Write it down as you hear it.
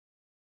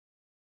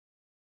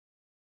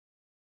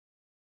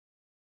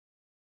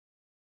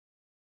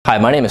Hi,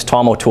 my name is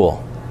Tom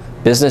O'Toole,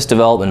 Business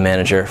Development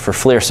Manager for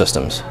FLIR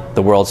Systems,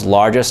 the world's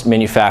largest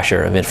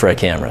manufacturer of infrared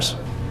cameras.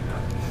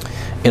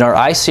 In our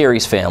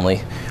I-Series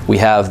family, we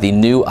have the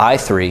new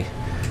i3,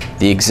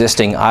 the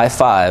existing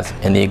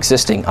i5, and the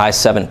existing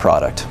i7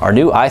 product. Our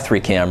new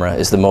i3 camera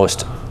is the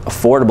most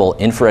affordable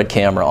infrared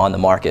camera on the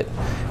market.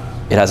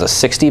 It has a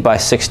 60 by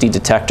 60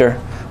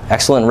 detector,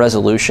 excellent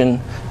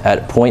resolution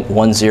at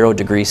 0.10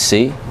 degrees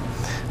C,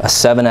 a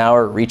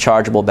 7-hour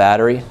rechargeable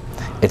battery.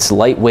 It's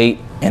lightweight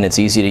and it's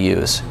easy to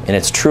use, and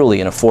it's truly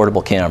an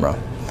affordable camera.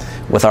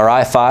 With our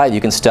i5,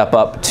 you can step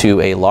up to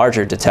a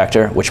larger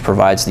detector, which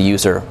provides the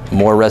user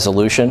more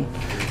resolution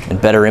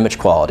and better image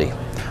quality.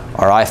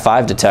 Our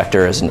i5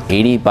 detector is an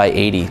 80 by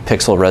 80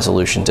 pixel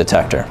resolution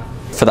detector.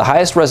 For the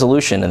highest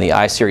resolution in the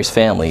I-Series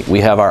family, we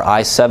have our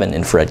i7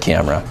 infrared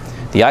camera.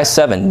 The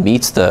i7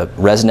 meets the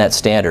ResNet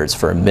standards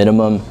for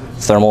minimum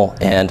thermal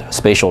and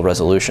spatial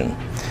resolution.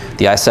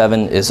 The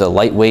i7 is a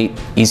lightweight,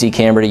 easy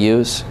camera to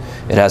use.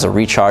 It has a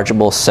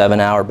rechargeable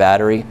 7-hour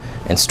battery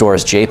and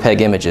stores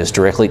JPEG images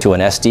directly to an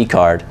SD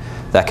card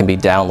that can be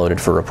downloaded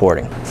for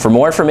reporting. For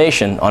more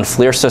information on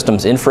FLIR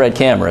Systems infrared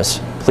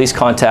cameras, please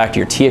contact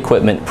your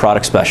T-Equipment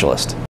product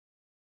specialist.